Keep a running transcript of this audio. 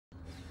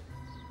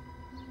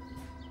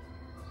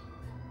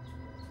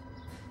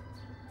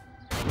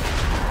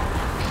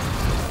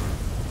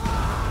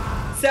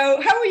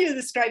So how will you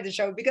describe the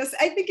show? Because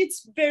I think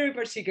it's very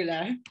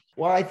particular.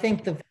 Well, I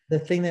think the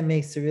thing that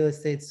makes Surreal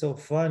Estate so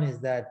fun is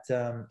that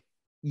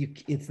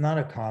it's not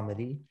a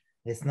comedy,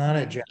 it's not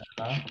a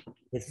drama,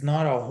 it's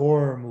not a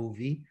horror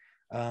movie,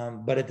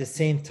 but at the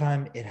same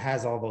time, it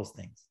has all those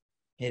things.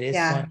 It is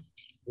fun,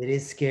 it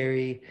is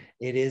scary,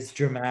 it is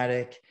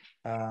dramatic,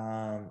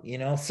 you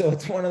know, so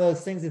it's one of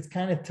those things. It's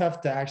kind of tough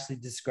to actually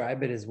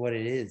describe it as what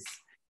it is.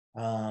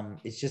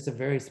 It's just a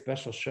very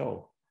special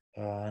show.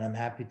 And I'm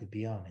happy to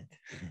be on it.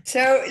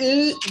 So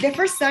the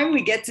first time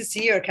we get to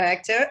see your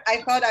character,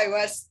 I thought I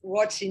was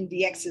watching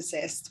The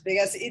Exorcist,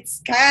 because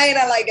it's kind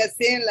of like a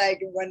scene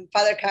like when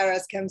Father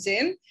Karras comes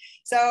in.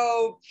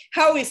 So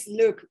how is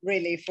Luke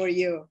really for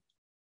you?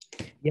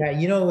 Yeah,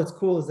 you know what's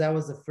cool is that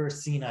was the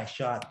first scene I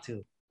shot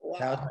too. Wow.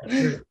 That was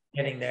my first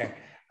getting there,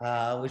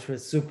 which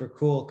was super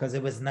cool because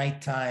it was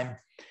nighttime.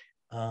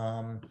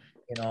 You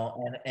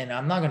know, and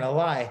I'm not gonna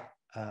lie,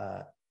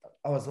 I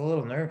was a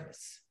little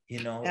nervous.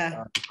 You know,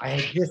 I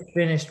had just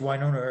finished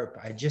Winona Earp.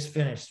 I just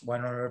finished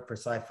Winona Earp for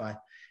SyFy,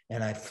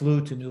 and I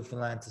flew to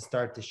Newfoundland to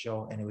start the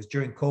show. And it was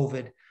during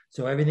COVID,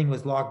 so everything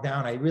was locked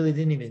down. I really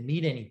didn't even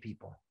meet any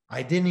people.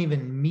 I didn't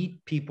even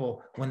meet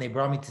people when they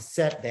brought me to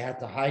set. They had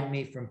to hide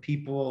me from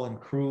people and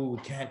crew.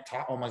 We can't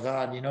talk. Oh my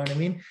God, you know what I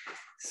mean?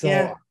 So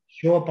I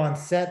show up on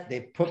set.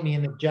 They put me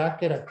in the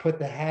jacket. I put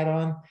the hat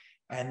on,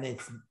 and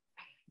it's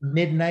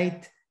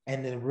midnight.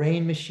 And the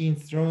rain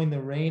machine's throwing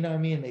the rain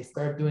on me, and they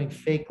start doing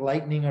fake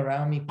lightning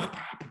around me,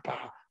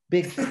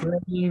 big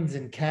cranes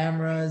and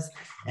cameras.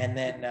 And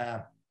then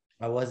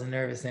I wasn't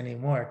nervous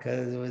anymore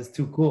because it was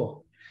too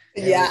cool.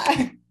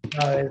 And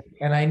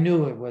I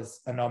knew it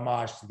was an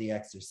homage to The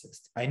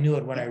Exorcist. I knew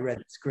it when I read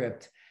the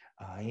script,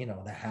 you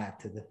know, the hat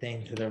to the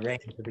thing, to the rain,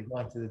 to the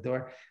going to the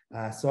door.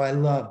 So I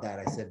loved that.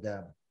 I said,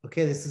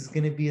 okay, this is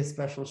going to be a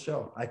special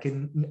show.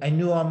 I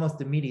knew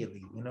almost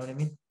immediately, you know what I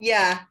mean?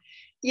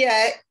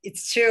 Yeah,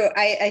 it's true.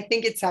 I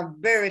think it's a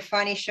very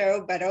funny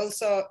show, but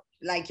also,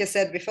 like you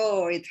said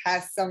before, it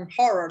has some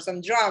horror,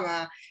 some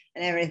drama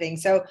and everything.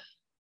 So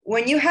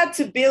when you had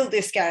to build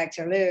this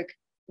character, Luke,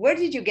 where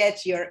did you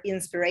get your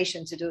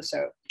inspiration to do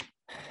so?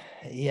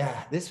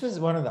 Yeah, this was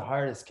one of the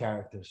hardest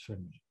characters for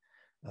me.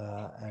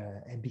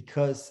 And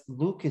because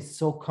Luke is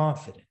so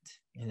confident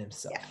in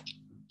himself.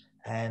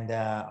 And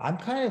I'm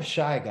kind of a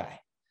shy guy.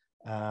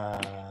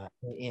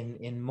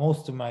 In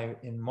most of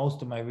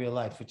my real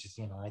life, which is,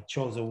 you know, I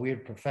chose a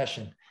weird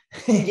profession.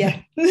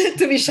 To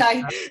be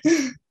shy.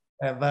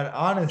 But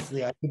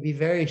honestly, I could be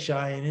very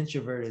shy and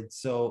introverted.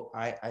 So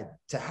I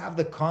to have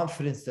the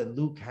confidence that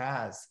Luke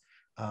has,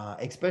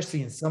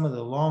 especially in some of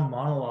the long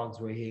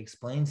monologues where he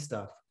explains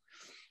stuff,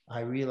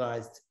 I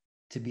realized,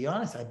 to be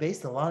honest, I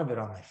based a lot of it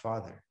on my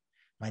father.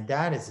 My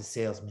dad is a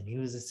salesman. He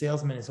was a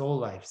salesman his whole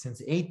life.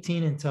 Since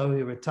 18 until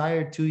he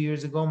retired 2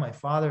 years ago, my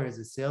father is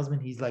a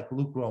salesman. He's like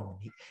Luke Roman.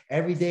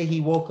 Every day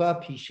he woke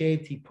up, he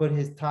shaved, he put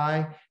his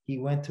tie, he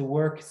went to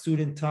work, suit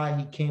and tie.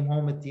 He came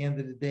home at the end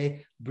of the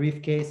day,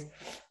 briefcase.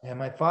 And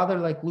my father,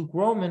 like Luke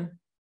Roman,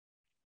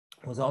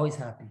 was always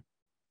happy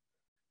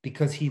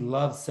because he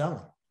loved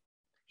selling.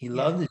 He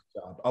loved his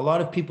job. A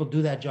lot of people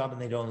do that job and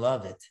they don't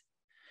love it.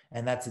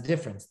 And that's the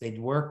difference. They'd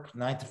work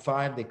 9 to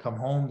 5. They come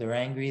home. They're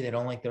angry. They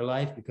don't like their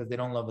life because they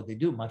don't love what they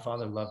do. My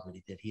father loved what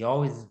he did. He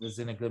always was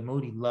in a good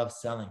mood. He loved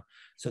selling.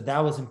 So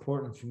that was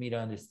important for me to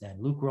understand.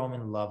 Luke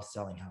Roman loves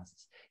selling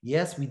houses.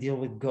 Yes, we deal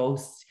with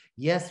ghosts.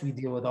 Yes, we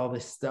deal with all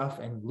this stuff.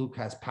 And Luke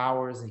has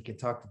powers and he can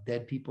talk to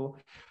dead people.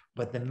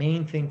 But the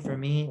main thing for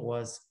me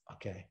was,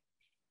 okay,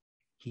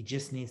 he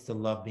just needs to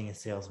love being a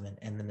salesman.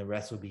 And then the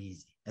rest will be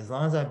easy. As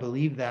long as I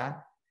believe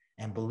that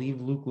and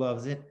believe Luke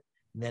loves it,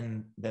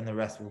 then the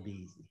rest will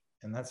be easy.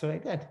 And that's what I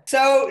did.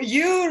 So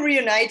you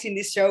reunite in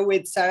this show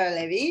with Sarah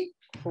Levy,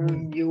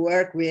 whom you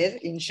work with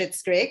in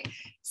Schitt's Creek.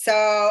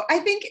 So I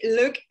think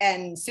Luke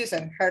and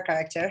Susan, her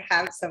character,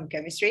 have some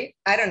chemistry.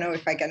 I don't know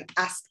if I can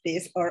ask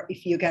this or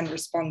if you can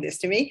respond this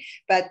to me,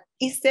 but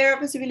is there a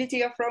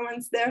possibility of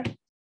romance there?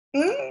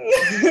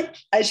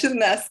 I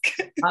shouldn't ask.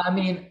 I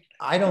mean,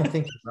 I don't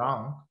think it's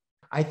wrong.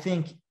 I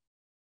think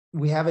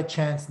we have a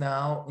chance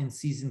now in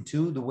season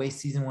 2, the way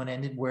season 1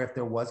 ended, where if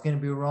there was going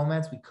to be a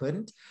romance, we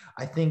couldn't.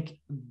 I think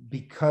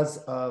because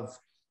of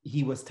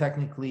he was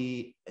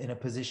technically in a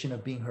position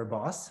of being her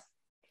boss.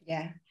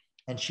 Yeah.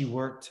 And she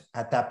worked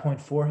at that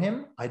point for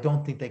him. I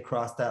don't think they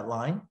crossed that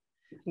line,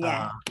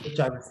 which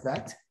I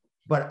respect.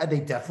 But they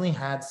definitely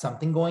had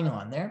something going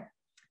on there.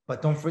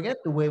 But don't forget,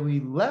 the way we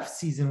left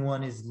season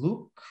 1 is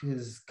Luke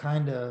is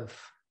kind of...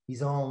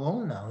 he's all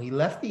alone now. He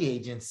left the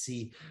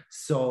agency.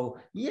 So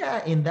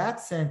yeah, in that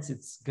sense,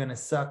 it's going to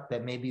suck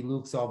that maybe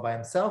Luke's all by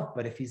himself.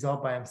 But if he's all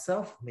by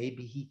himself,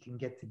 maybe he can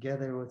get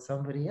together with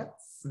somebody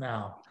else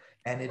now.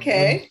 And it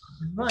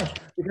nice.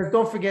 Because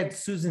don't forget,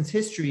 Susan's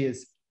history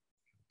is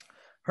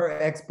her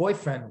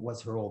ex-boyfriend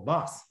was her old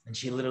boss. And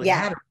she literally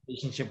had a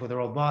relationship with her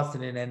old boss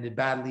and it ended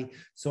badly.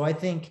 So I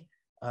think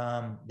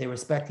they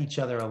respect each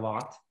other a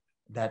lot,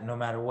 that no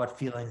matter what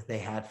feelings they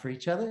had for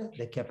each other,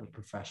 they kept it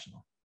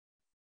professional.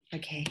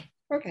 Okay.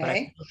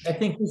 I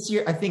think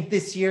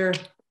this year,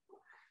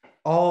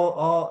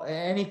 all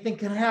anything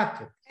can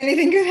happen.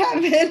 Anything could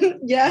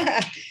happen. Yeah.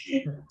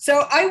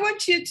 So I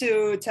want you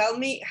to tell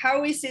me,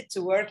 how is it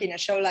to work in a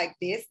show like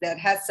this that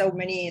has so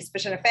many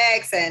special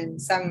effects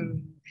and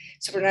some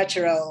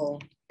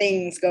supernatural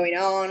things going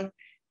on?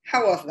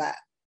 How was that?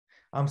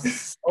 I'm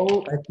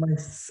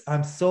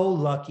so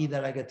lucky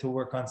that I get to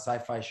work on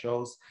sci-fi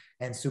shows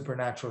and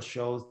supernatural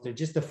shows. They're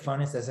just the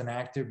funnest as an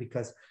actor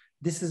because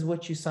this is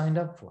what you signed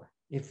up for.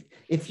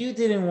 If you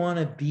didn't want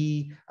to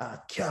be a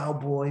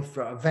cowboy,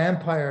 a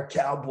vampire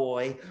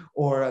cowboy,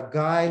 or a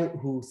guy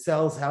who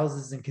sells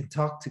houses and can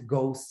talk to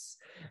ghosts,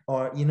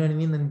 or you know what I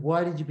mean, then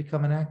why did you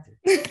become an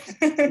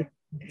actor?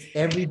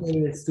 Every day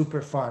is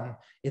super fun.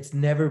 It's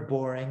never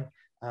boring.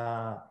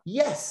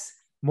 Yes,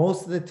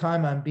 most of the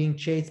time I'm being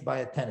chased by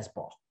a tennis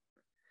ball.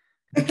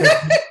 Because,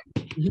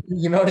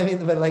 you know what I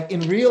mean? But like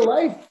in real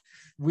life,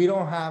 we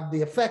don't have,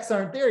 the effects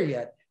aren't there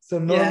yet. So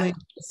normally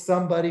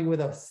somebody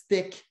with a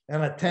stick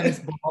and a tennis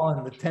ball,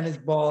 and the tennis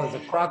ball is a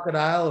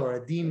crocodile or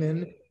a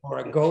demon or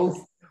a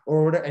ghost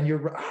or whatever, and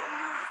you're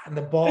and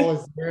the ball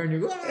is there, and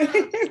you're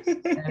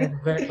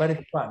but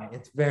it's fun.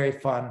 It's very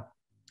fun.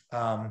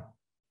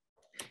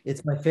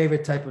 It's my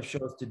favorite type of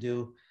shows to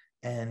do,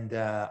 and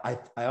I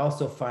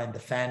also find the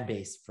fan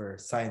base for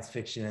science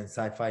fiction and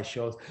sci-fi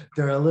shows,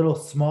 they're a little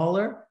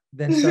smaller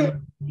than some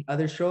of the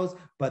other shows,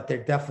 but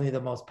they're definitely the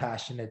most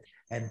passionate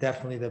and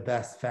definitely the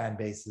best fan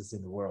bases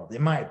in the world,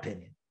 in my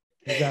opinion.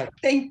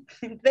 Exactly.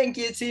 Thank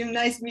you, Tim.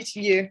 Nice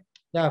meeting you.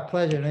 Yeah,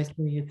 pleasure. Nice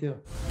meeting you too.